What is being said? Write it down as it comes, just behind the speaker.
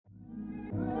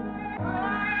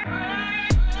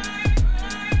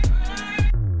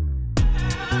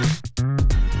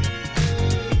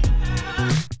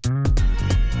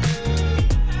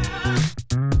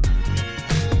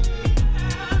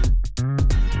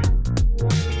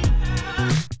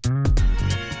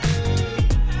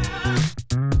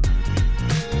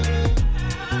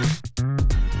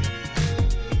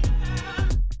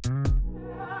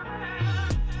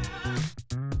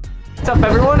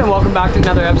welcome back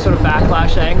to another episode of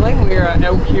Backlash Angling. We are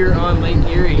out here on Lake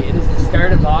Erie. It is the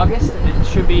start of August and it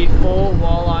should be full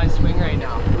walleye swing right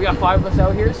now. We got 5 of us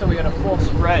out here, so we got a full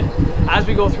spread. As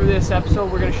we go through this episode,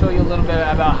 we're going to show you a little bit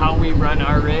about how we run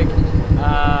our rig.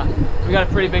 We got a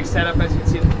pretty big setup, as you can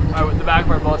see. The back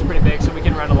of our boat's pretty big, so we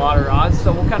can run a lot of rods.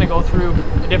 So we'll kind of go through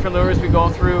the different lures. We go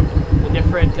through the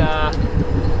different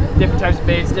types of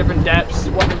baits, different depths,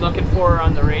 what we're looking for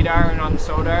on the radar and on the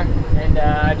sodar, and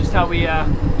just how we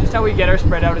get our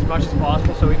spread out as much as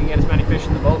possible so we can get as many fish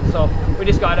in the boat. So we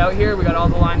just got out here, we got all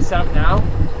the lines set up now,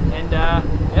 and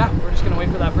yeah, we're just gonna wait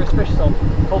for that first fish. So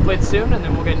hopefully it's soon, and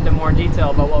then we'll get into more detail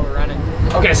about what we're running.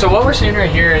 Okay, so what we're seeing right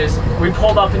here is we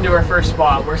pulled up into our first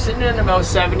spot. We're sitting in about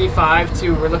 75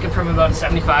 to, we're looking from about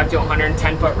 75 to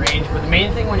 110 foot range. But the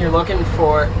main thing when you're looking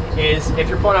for is if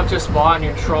you're pulling up to a spot and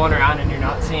you're trolling around and you're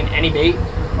not seeing any bait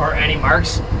or any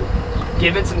marks,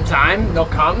 give it some time, they'll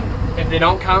come. If they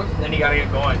don't come, then you gotta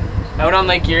get going. Out on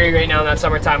Lake Erie right now in that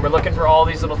summertime, we're looking for all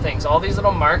these little things. All these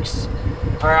little marks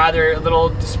are either little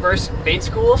dispersed bait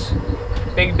schools,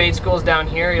 big bait schools down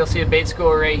here. You'll see a bait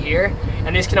school right here.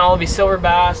 And these can all be silver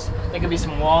bass. There could be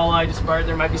some walleye dispersed.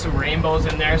 There might be some rainbows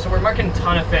in there. So we're marking a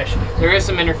ton of fish. There is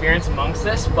some interference amongst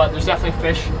this, but there's definitely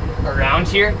fish around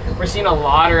here. We're seeing a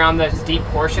lot around the deep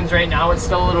portions right now. It's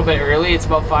still a little bit early. It's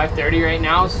about 5:30 right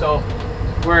now. So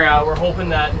we're hoping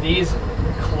that these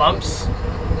clumps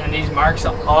and these marks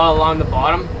all along the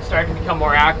bottom start to become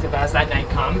more active as that night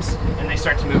comes, and they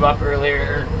start to move up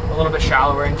earlier, or a little bit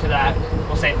shallower into that,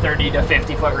 we'll say 30 to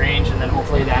 50 foot range, and then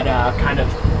hopefully that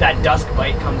that dusk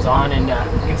bite comes on, and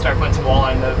we can start putting some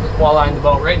walleye in the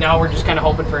boat. Right now we're just kind of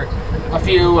hoping for a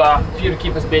few to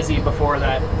keep us busy before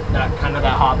that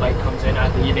hot bite comes in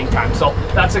at the evening time. So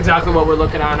that's exactly what we're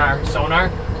looking on our sonar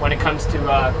when it comes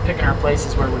to picking our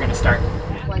places where we're going to start.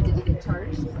 Why did you get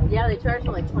charged? Yeah, they charged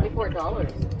me like $24. Oh,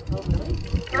 really?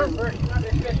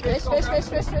 Fish.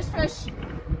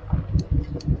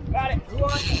 Got it. Who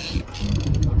wants it?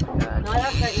 Not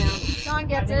us right now. Sean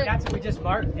gets it. That's what we just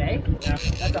marked, eh? Yeah.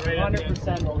 That's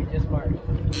 100% what we just marked.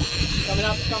 Coming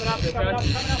up.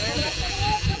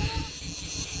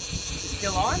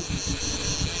 Still on?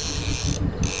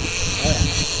 Oh yeah.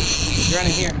 You're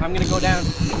running here. I'm gonna go down.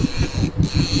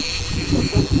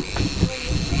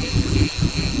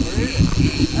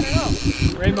 I don't know.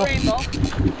 Rainbow.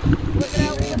 Whip it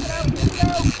out.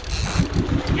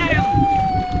 Get him!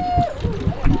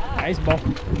 Nice ball.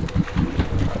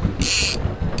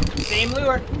 Same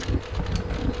lure.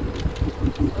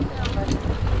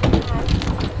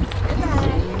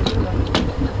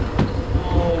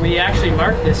 Oh, we actually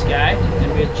marked this guy,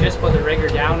 and we had just put the rigger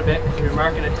down a bit because we were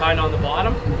marking a ton on the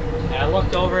bottom. And I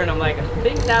looked over and I'm like, I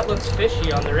think that looks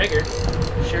fishy on the rigger.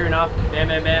 Sure enough,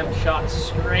 bam, shot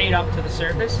straight up to the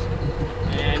surface.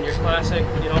 And your classic,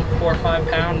 4 or 5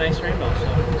 pound nice rainbow. So,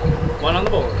 one on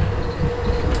the board.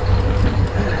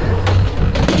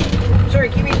 Sorry,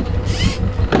 Kiwi. A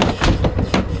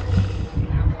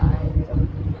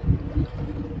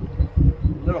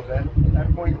little bit. That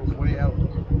point was way out.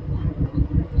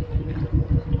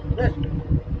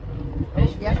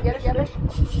 Fish, get it.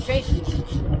 Fish.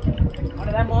 One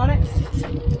of them on it.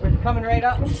 We're coming right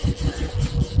up.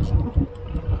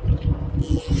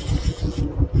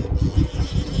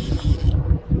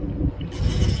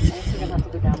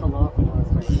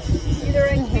 Either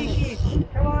right species.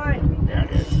 Come on. Yeah,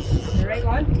 it is. The right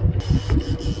one.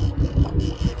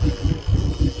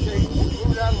 Okay,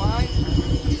 move that line.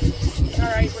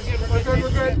 Alright, we're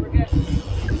good.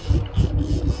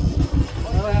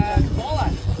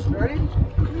 Walleye. Ready?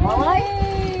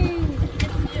 Walleye?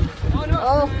 Oh no.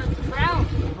 Oh.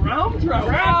 Brown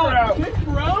trout. Good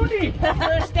brownie.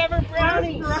 First ever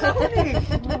brownie. No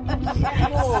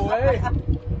way.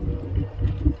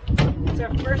 It's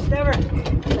our first ever.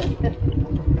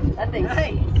 That thing's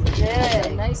Nice.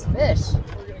 yeah, nice fish.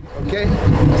 Okay,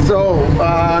 so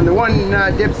on the one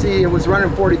Dipsy, it was running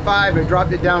 45. I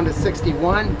dropped it down to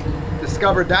 61.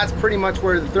 Discovered that's pretty much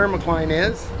where the thermocline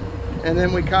is. And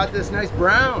then we caught this nice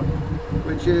brown,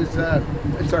 which is,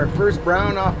 it's our first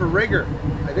brown off a rigger,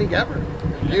 I think ever.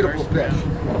 Beautiful fish.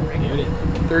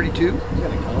 32?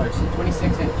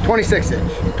 26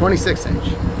 inch.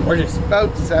 Gorgeous.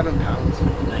 About 7 pounds.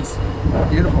 Nice.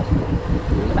 Beautiful.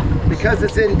 Because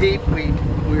it's in deep, we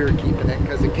were keeping it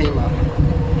because it came up.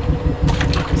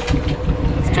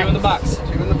 It's 2 in the box. 2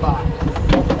 in the box.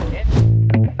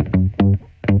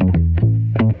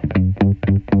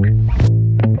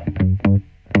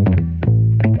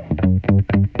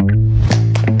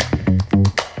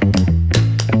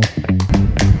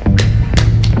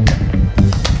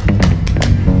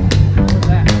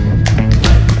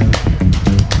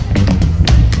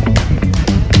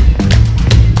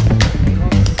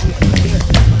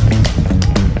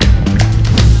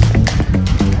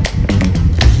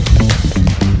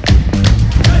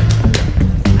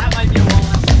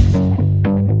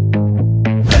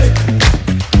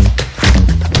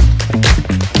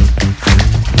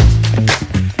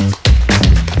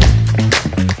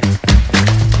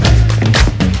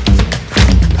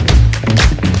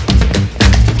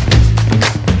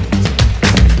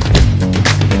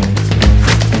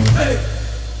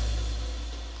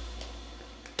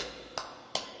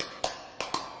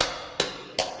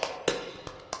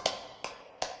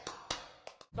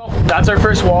 That's our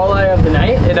first walleye of the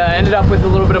night. It ended up with a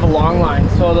little bit of a long line.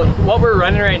 So what we're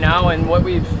running right now, and what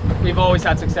we've always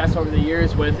had success over the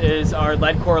years with, is our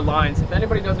lead core lines. If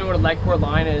anybody doesn't know what a lead core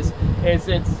line is it's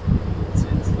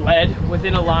lead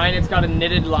within a line. It's got a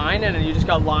knitted line, and then you just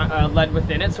got lead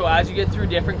within it. So as you get through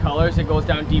different colors, it goes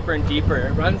down deeper and deeper.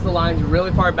 It runs the lines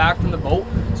really far back from the boat,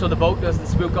 so the boat doesn't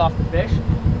spook off the fish.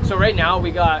 So right now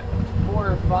we got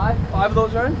five of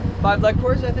those running. 5 lead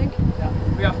cores, I think. Yeah.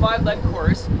 We got 5 lead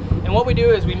cores, and what we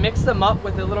do is we mix them up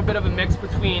with a little bit of a mix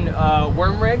between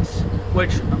worm rigs,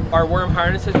 which are worm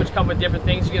harnesses, which come with different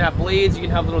things. You can have blades, you can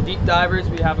have little deep divers.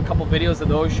 We have a couple videos of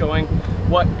those showing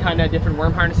what kind of different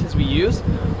worm harnesses we use.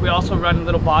 We also run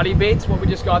little body baits. What we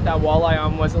just got that walleye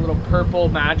on was a little purple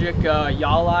magic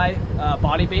yalleye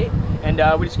body bait, and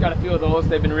we just got a few of those.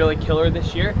 They've been really killer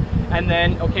this year. And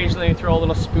then occasionally we throw a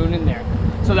little spoon in there.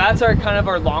 So that's our kind of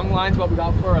our long lines, what we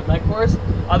got for our lead cores.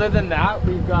 Other than that,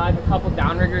 we've got a couple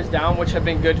downriggers down, which have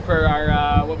been good for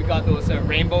our what we got those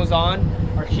rainbows on,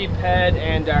 our sheephead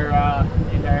and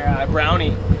our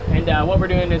brownie. And what we're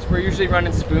doing is we're usually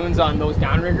running spoons on those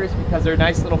downriggers because they're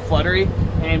nice little fluttery,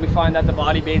 and we find that the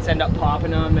body baits end up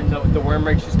popping them, and the worm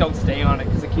rigs just don't stay on it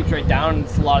because it keeps right down and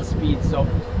it's a lot of speed. So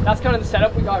that's kind of the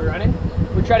setup we got running.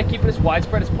 We try to keep it as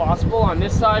widespread as possible. On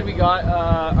this side we got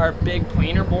our big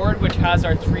planer board, which has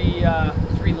our three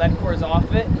lead cores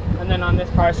off it, and then on this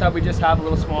far side we just have a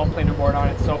little small planer board on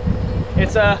it. So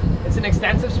it's an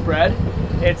extensive spread.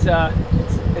 It's a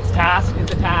task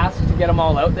to get them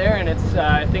all out there, and it's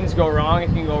if things go wrong, it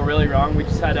can go really wrong. We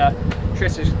just had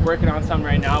Trish is working on some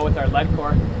right now with our lead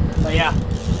core. But yeah,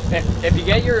 if you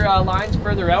get your lines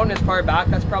further out and as far back,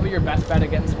 that's probably your best bet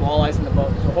at getting some walleyes in the boat.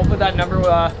 So hopefully that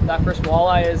that first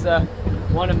walleye is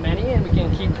one of many, and we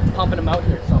can keep pumping them out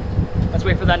here. So let's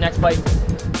wait for that next bite.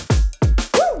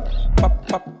 Pop,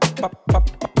 pop, pop,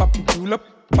 pop, pop, julep.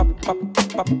 Pop, pop,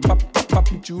 pop, pop, pop,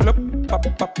 julep. Pop,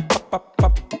 pop, pop,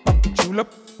 pop, pop, julep.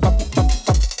 Pop, pop,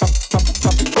 pop,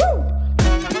 pop, pop, woo!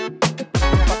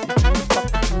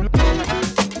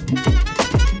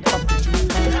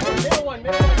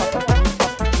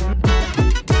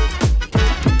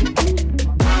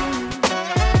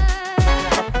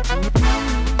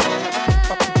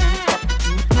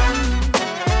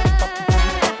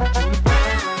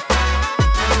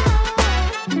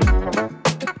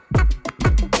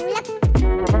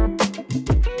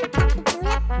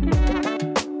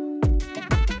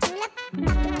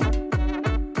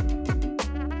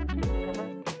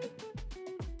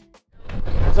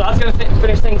 So that's going to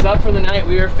finish things up for the night.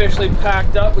 We were officially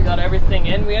packed up. We got everything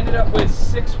in. We ended up with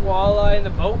 6 walleye in the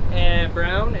boat, and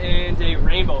brown and a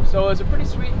rainbow. So it was a pretty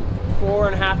sweet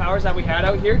 4.5 hours that we had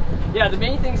out here. Yeah, the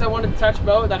main things I wanted to touch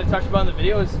about, that I touched about in the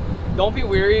video, is don't be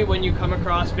weary when you come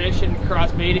across fish and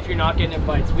cross bait if you're not getting in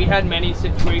bites. We had many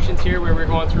situations here where we were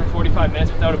going through 45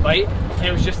 minutes without a bite, and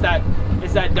it was just that,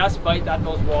 it's that dust bite that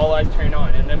those walleyes turn on.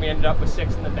 And then we ended up with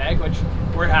 6 in the bag, which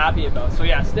we're happy about. So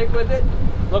yeah, stick with it.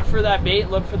 Look for that bait,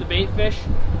 look for the bait fish.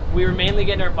 We were mainly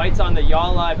getting our bites on the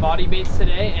yalleye body baits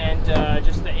today, and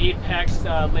just the Apex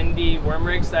Lindy worm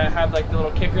rigs that have like the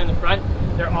little kicker in the front.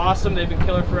 They're awesome. They've been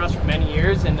killer for us for many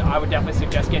years, and I would definitely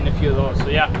suggest getting a few of those. So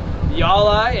yeah, the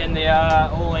yalleye and the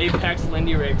old Apex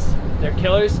Lindy rigs. They're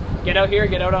killers. Get out here,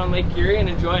 get out on Lake Erie and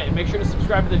enjoy it. And make sure to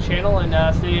subscribe to the channel and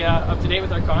stay up to date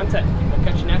with our content. We'll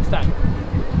catch you next time.